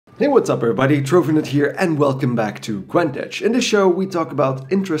Hey, what's up everybody, TrophyNut here and welcome back to GwentEdge. In this show we talk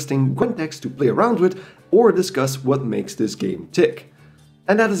about interesting Gwent Kegs to play around with or discuss what makes this game tick.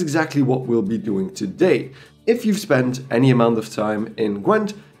 And that is exactly what we'll be doing today. If you've spent any amount of time in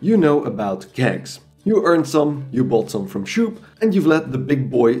Gwent, you know about kegs. You earned some, you bought some from Shupe, and you've let the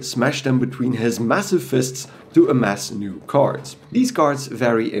big boy smash them between his massive fists to amass new cards. These cards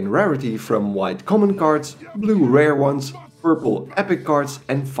vary in rarity from white common cards, blue rare ones, purple epic cards,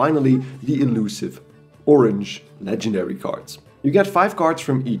 and finally the elusive orange legendary cards. You get 5 cards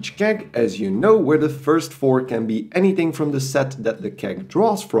from each keg, as you know, where the first 4 can be anything from the set that the keg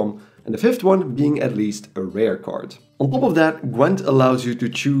draws from, and the 5th one being at least a rare card. On top of that, Gwent allows you to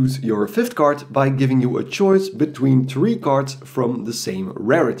choose your 5th card by giving you a choice between 3 cards from the same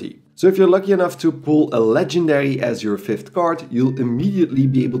rarity. So if you're lucky enough to pull a legendary as your 5th card, you'll immediately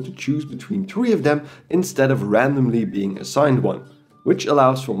be able to choose between 3 of them instead of randomly being assigned one, which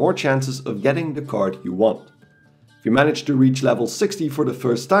allows for more chances of getting the card you want. If you manage to reach level 60 for the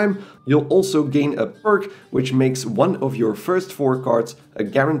first time, you'll also gain a perk which makes one of your first 4 cards a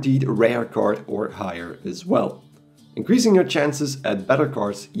guaranteed rare card or higher as well, increasing your chances at better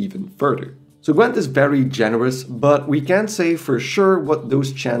cards even further. So Gwent is very generous, but we can't say for sure what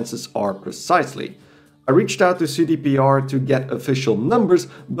those chances are precisely. I reached out to CDPR to get official numbers,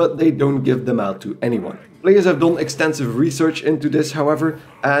 but they don't give them out to anyone. Players have done extensive research into this, however,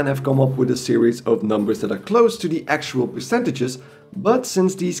 and have come up with a series of numbers that are close to the actual percentages, but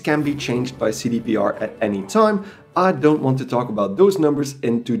since these can be changed by CDPR at any time, I don't want to talk about those numbers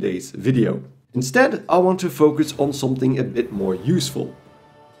in today's video. Instead, I want to focus on something a bit more useful.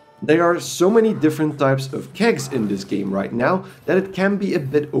 There are so many different types of kegs in this game right now that it can be a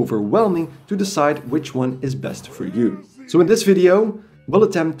bit overwhelming to decide which one is best for you. So in this video, we'll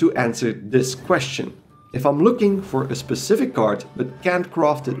attempt to answer this question. If I'm looking for a specific card but can't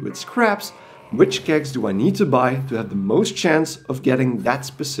craft it with scraps, which kegs do I need to buy to have the most chance of getting that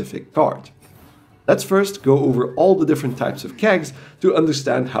specific card? Let's first go over all the different types of kegs to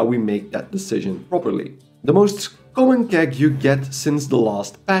understand how we make that decision properly. The most common keg you get since the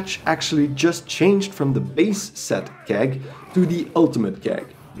last patch actually just changed from the base set keg to the ultimate keg.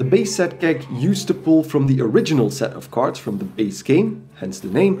 The base set keg used to pull from the original set of cards from the base game, hence the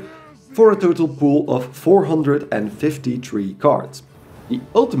name, for a total pool of 453 cards. The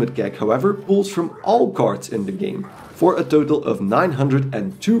ultimate keg, however, pulls from all cards in the game for a total of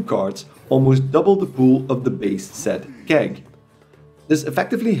 902 cards, almost double the pool of the base set keg. This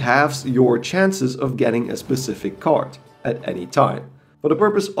effectively halves your chances of getting a specific card at any time. For the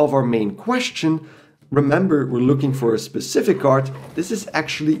purpose of our main question, remember we're looking for a specific card, this is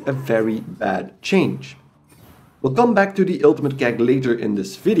actually a very bad change. We'll come back to the ultimate keg later in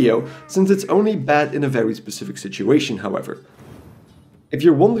this video, since it's only bad in a very specific situation, however. If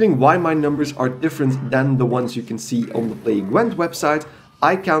you're wondering why my numbers are different than the ones you can see on the Play Gwent website,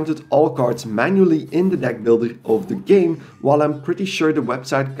 I counted all cards manually in the deck builder of the game, while I'm pretty sure the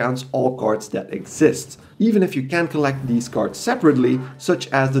website counts all cards that exist, even if you can collect these cards separately, such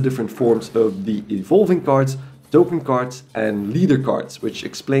as the different forms of the evolving cards, token cards and leader cards, which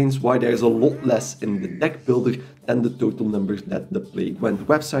explains why there's a lot less in the deck builder than the total numbers that the Play Gwent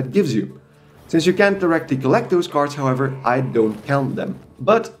website gives you. Since you can't directly collect those cards, however, I don't count them.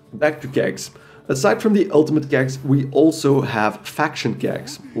 But back to kegs. Aside from the ultimate kegs, we also have faction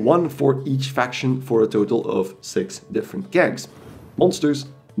kegs, one for each faction for a total of 6 different kegs. Monsters,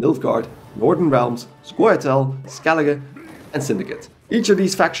 Nilfgaard, Northern Realms, scoia'tael, Skellige and Syndicate. Each of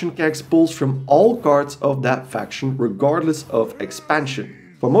these faction kegs pulls from all cards of that faction regardless of expansion.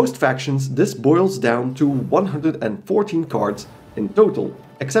 For most factions, this boils down to 114 cards in total,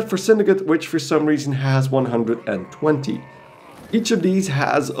 except for Syndicate, which for some reason has 120. Each of these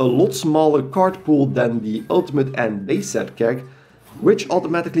has a lot smaller card pool than the ultimate and base set keg, which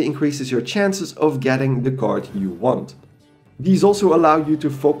automatically increases your chances of getting the card you want. These also allow you to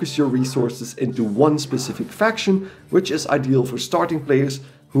focus your resources into one specific faction, which is ideal for starting players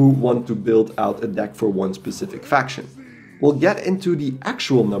who want to build out a deck for one specific faction. We'll get into the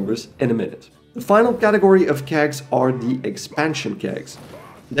actual numbers in a minute. The final category of kegs are the expansion kegs.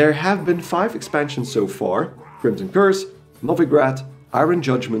 There have been 5 expansions so far: Crimson Curse, Novigrad, Iron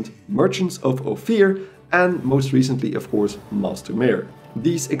Judgment, Merchants of Ophir, and most recently, of course, Master Mirror.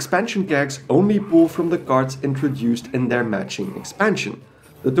 These expansion kegs only pull from the cards introduced in their matching expansion.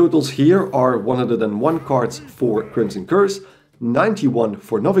 The totals here are 101 cards for Crimson Curse, 91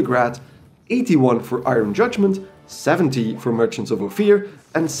 for Novigrad, 81 for Iron Judgment, 70 for Merchants of Ophir,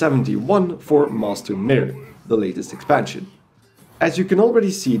 and 71 for Master Mirror, the latest expansion. As you can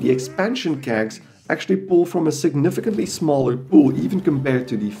already see, the expansion kegs actually pull from a significantly smaller pool even compared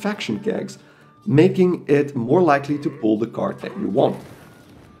to the faction kegs, making it more likely to pull the card that you want.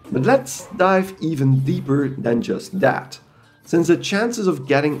 But let's dive even deeper than just that. Since the chances of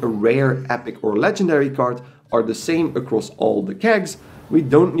getting a rare, epic or legendary card are the same across all the kegs, we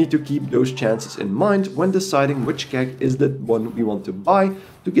don't need to keep those chances in mind when deciding which keg is the one we want to buy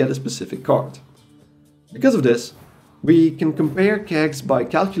to get a specific card. Because of this, we can compare kegs by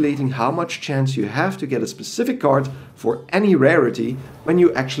calculating how much chance you have to get a specific card for any rarity when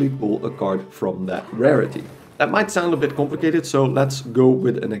you actually pull a card from that rarity. That might sound a bit complicated, so let's go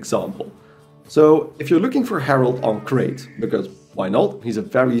with an example. So if you're looking for Herald on crate, because why not? He's a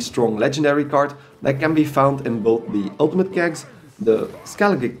very strong legendary card that can be found in both the Ultimate Kegs, the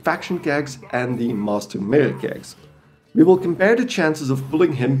scoia'tael faction kegs and the Master Mirror kegs. We will compare the chances of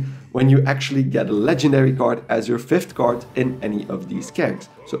pulling him when you actually get a legendary card as your 5th card in any of these kegs,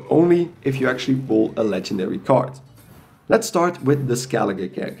 so only if you actually pull a legendary card. Let's start with the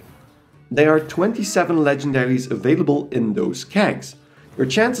scoia'tael keg. There are 27 legendaries available in those kegs. Your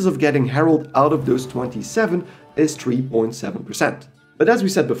chances of getting Herald out of those 27 is 3.7%. But as we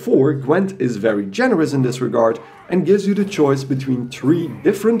said before, Gwent is very generous in this regard and gives you the choice between 3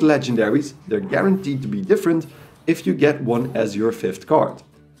 different legendaries, they're guaranteed to be different, if you get one as your 5th card,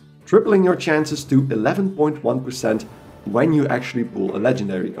 tripling your chances to 11.1% when you actually pull a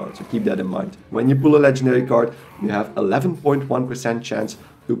legendary card, so keep that in mind. When you pull a legendary card, you have 11.1% chance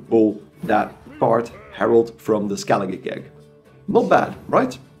to pull that card, Herald, from the scoia'tael keg. Not bad,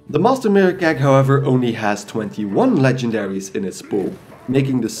 right? The Master Mirror keg, however, only has 21 legendaries in its pool,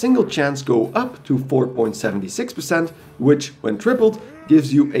 making the single chance go up to 4.76%, which, when tripled,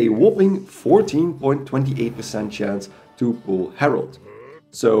 gives you a whopping 14.28% chance to pull Herald.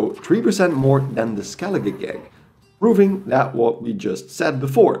 So 3% more than the scoia'tael keg, proving that what we just said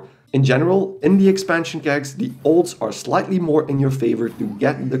before. In general, in the expansion kegs, the odds are slightly more in your favor to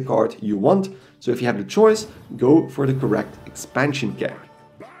get the card you want, so if you have the choice, go for the correct expansion keg.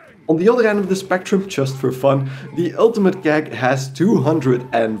 On the other end of the spectrum, just for fun, the Ultimate Keg has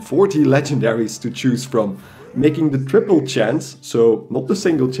 240 legendaries to choose from, making the triple chance, so not the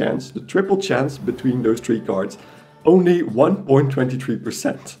single chance, the triple chance between those 3 cards, only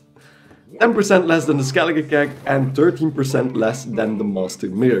 1.23%. 10% less than the scoia'tael keg and 13% less than the Master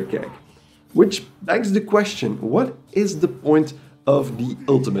Mirror keg. Which begs the question, what is the point of the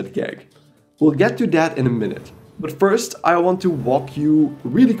Ultimate Keg? We'll get to that in a minute. But first, I want to walk you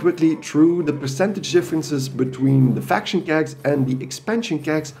really quickly through the percentage differences between the faction kegs and the expansion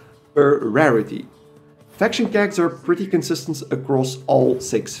kegs per rarity. Faction kegs are pretty consistent across all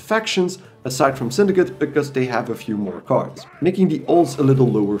 6 factions, aside from Syndicate, because they have a few more cards, making the odds a little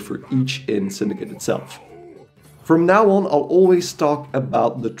lower for each in Syndicate itself. From now on, I'll always talk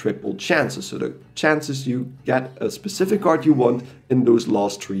about the triple chances, so the chances you get a specific card you want in those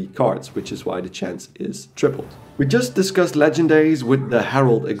last 3 cards, which is why the chance is tripled. We just discussed legendaries with the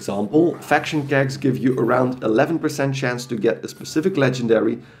Herald example. Faction kegs give you around 11% chance to get a specific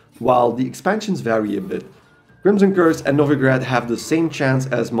legendary, while the expansions vary a bit. Crimson Curse and Novigrad have the same chance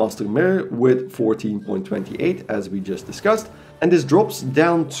as Master Mirror with 14.28 as we just discussed, and this drops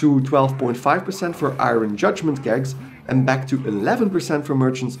down to 12.5% for Iron Judgment kegs and back to 11% for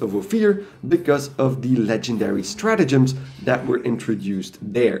Merchants of Ophir because of the legendary stratagems that were introduced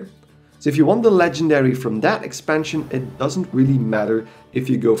there. So if you want the legendary from that expansion, it doesn't really matter if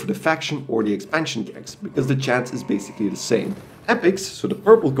you go for the faction or the expansion kegs, because the chance is basically the same. Epics, so the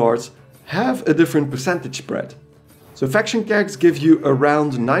purple cards, have a different percentage spread. So faction kegs give you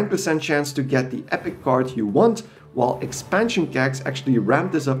around 9% chance to get the epic card you want, while expansion kegs actually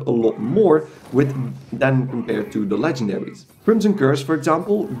ramp this up a lot more than compared to the legendaries. Crimson Curse, for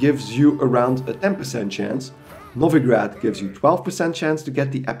example, gives you around a 10% chance, Novigrad gives you 12% chance to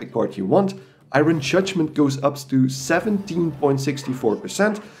get the epic card you want, Iron Judgment goes up to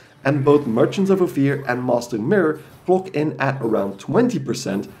 17.64%, and both Merchants of Ophir and Master Mirror clock in at around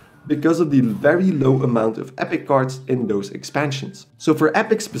 20%, because of the very low amount of epic cards in those expansions. So for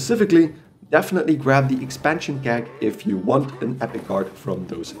epic specifically, definitely grab the expansion keg if you want an epic card from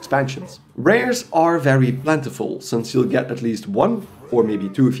those expansions. Rares are very plentiful, since you'll get at least 1, or maybe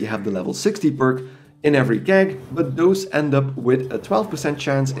 2 if you have the level 60 perk, in every keg, but those end up with a 12%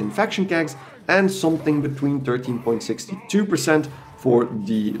 chance in faction kegs and something between 13.62% for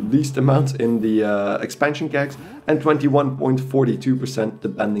the least amount in the expansion kegs and 21.42%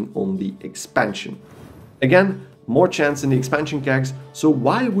 depending on the expansion. Again, more chance in the expansion kegs, so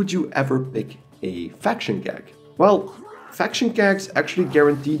why would you ever pick a faction keg? Well, faction kegs actually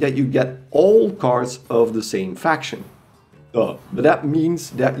guarantee that you get all cards of the same faction. But that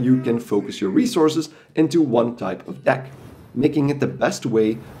means that you can focus your resources into one type of deck, making it the best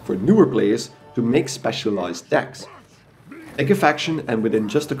way for newer players to make specialized decks. Pick a faction and within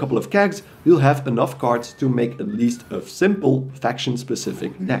just a couple of kegs, you'll have enough cards to make at least a simple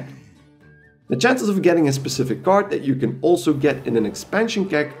faction-specific deck. The chances of getting a specific card that you can also get in an expansion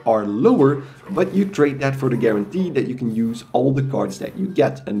keg are lower, but you trade that for the guarantee that you can use all the cards that you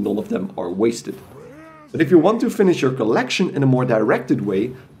get and none of them are wasted. But if you want to finish your collection in a more directed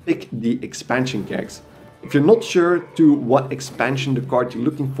way, pick the expansion kegs. If you're not sure to what expansion the card you're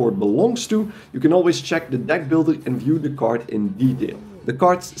looking for belongs to, you can always check the deck builder and view the card in detail. The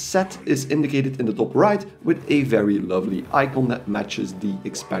card's set is indicated in the top right with a very lovely icon that matches the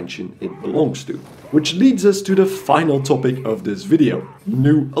expansion it belongs to. Which leads us to the final topic of this video,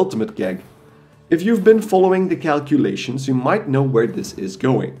 new Ultimate Keg. If you've been following the calculations, you might know where this is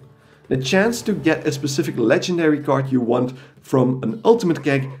going. The chance to get a specific legendary card you want from an Ultimate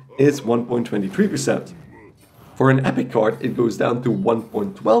Keg is 1.23%. For an epic card it goes down to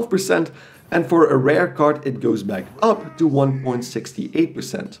 1.12%, and for a rare card it goes back up to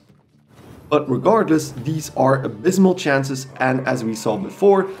 1.68%. But regardless, these are abysmal chances, and as we saw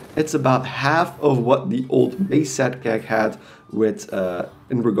before, it's about half of what the old base set keg had with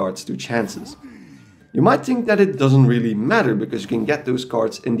in regards to chances. You might think that it doesn't really matter because you can get those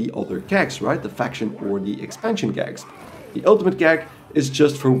cards in the other kegs, right? The faction or the expansion kegs. The Ultimate Keg is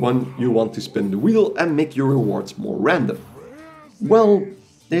just for when you want to spin the wheel and make your rewards more random. Well,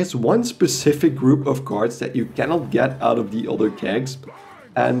 there's one specific group of cards that you cannot get out of the other kegs,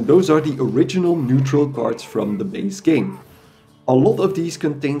 and those are the original neutral cards from the base game. A lot of these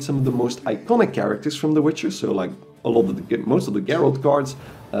contain some of the most iconic characters from The Witcher, so like most of the Geralt cards,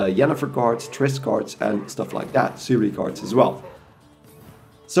 Yennefer cards, Triss cards, and stuff like that, Ciri cards as well.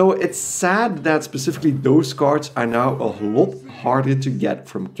 So it's sad that specifically those cards are now a lot harder to get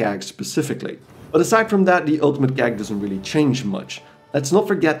from kegs specifically. But aside from that, the Ultimate Keg doesn't really change much. Let's not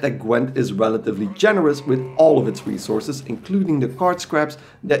forget that Gwent is relatively generous with all of its resources, including the card scraps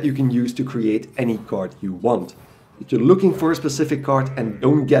that you can use to create any card you want. If you're looking for a specific card and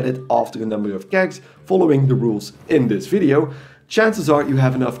don't get it after a number of kegs, following the rules in this video, chances are you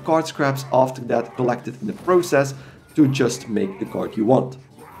have enough card scraps after that collected in the process to just make the card you want.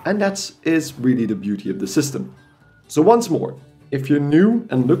 And that is really the beauty of the system. So once more, if you're new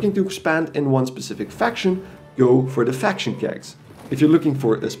and looking to expand in one specific faction, go for the faction kegs. If you're looking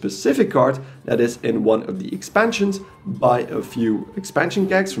for a specific card that is in one of the expansions, buy a few expansion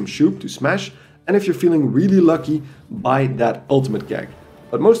kegs from Shupe to Smash, and if you're feeling really lucky, buy that Ultimate Keg.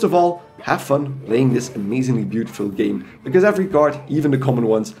 But most of all, have fun playing this amazingly beautiful game, because every card, even the common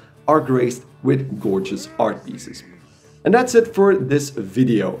ones, are graced with gorgeous art pieces. And that's it for this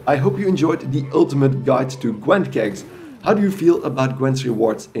video. I hope you enjoyed the ultimate guide to Gwent Kegs. How do you feel about Gwent's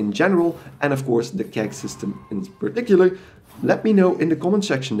rewards in general, and of course the keg system in particular? Let me know in the comment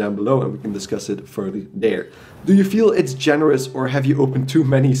section down below and we can discuss it further there. Do you feel it's generous, or have you opened too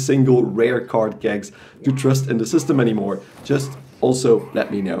many single rare card kegs to trust in the system anymore? Just also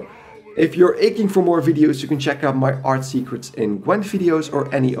let me know. If you're aching for more videos, you can check out my art secrets in Gwent videos or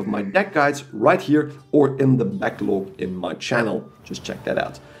any of my deck guides right here or in the backlog in my channel. Just check that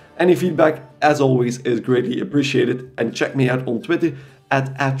out. Any feedback, as always, is greatly appreciated, and check me out on Twitter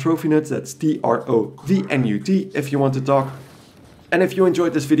at @TrophyNut, that's TROVNUT, if you want to talk. And if you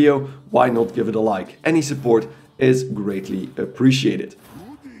enjoyed this video, why not give it a like? Any support is greatly appreciated.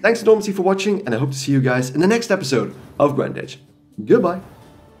 Thanks enormously for watching, and I hope to see you guys in the next episode of GwentEdge. Goodbye!